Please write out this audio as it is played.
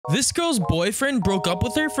This girl's boyfriend broke up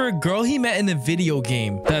with her for a girl he met in a video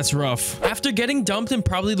game. That's rough. After getting dumped in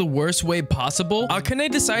probably the worst way possible, Akane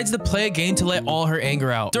decides to play a game to let all her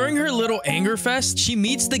anger out. During her little anger fest, she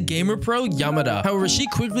meets the Gamer Pro Yamada. However, she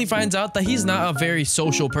quickly finds out that he's not a very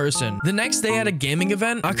social person. The next day at a gaming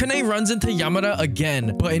event, Akane runs into Yamada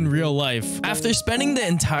again, but in real life. After spending the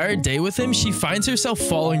entire day with him, she finds herself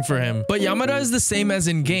falling for him. But Yamada is the same as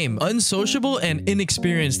in game, unsociable and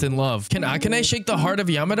inexperienced in love. Can Akane shake the heart of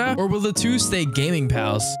Yamada? Or will the two stay gaming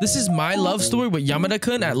pals? This is my love story with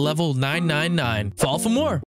Yamada-kun at level 999. Follow for more.